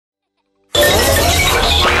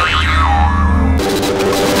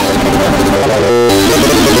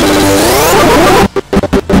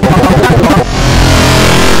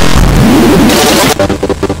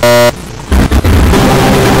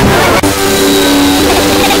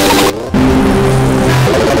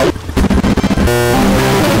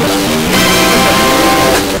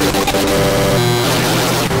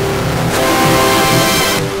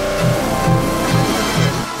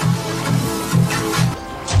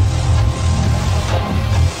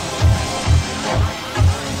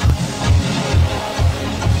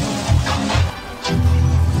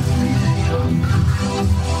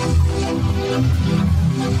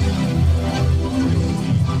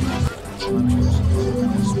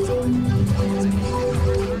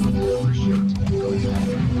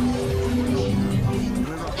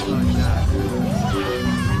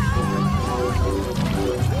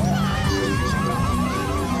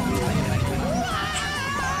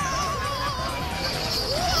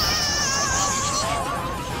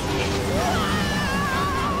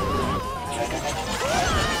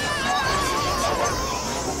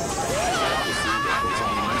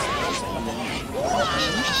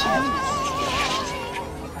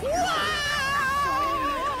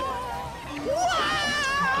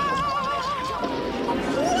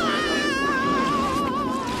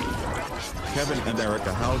Kevin and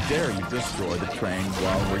Erica, how dare you destroy the train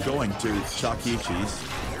while we're going to Chuck E. Cheese?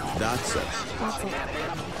 That's it.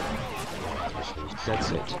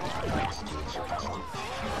 That's it.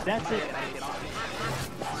 That's it.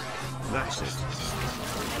 That's it.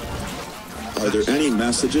 Are there any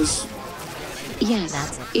messages?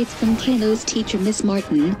 Yes, it's from Kalo's teacher, Miss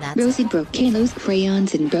Martin. Rosie broke Kalo's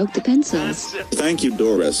crayons and broke the pencils. Thank you,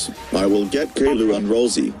 Doris. I will get Kalu and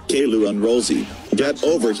Rosie. Kalu and Rosie, get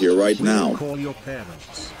over here right now. Call your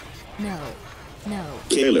parents. No.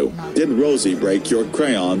 Kalu, did Rosie break your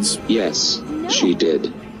crayons? Yes, she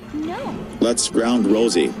did. No. Let's ground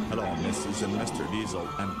Rosie. Hello, Mrs. and Mr. Diesel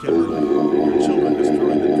and Kevin. Your children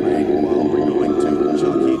destroyed the train while we're going to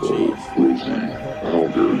Chuck E. Cheese. Rosie, how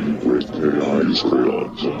dare you break K.I.'s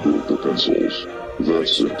crayons and broke the pencils?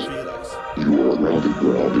 That's it. You are grounded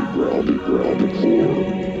for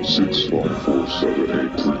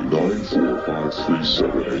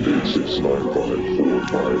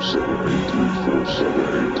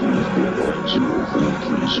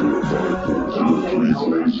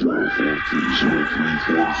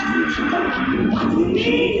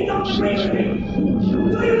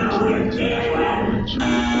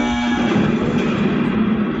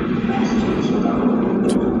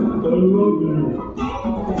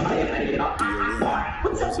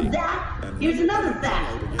What's up with that? Here's another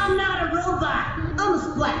fact. I'm not a robot. I'm a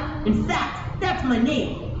splat. In fact, that's my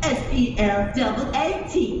name.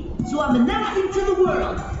 S-P-L-A-A-T. So I'm announcing to the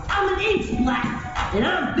world, I'm an ink splat, and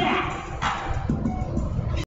I'm back.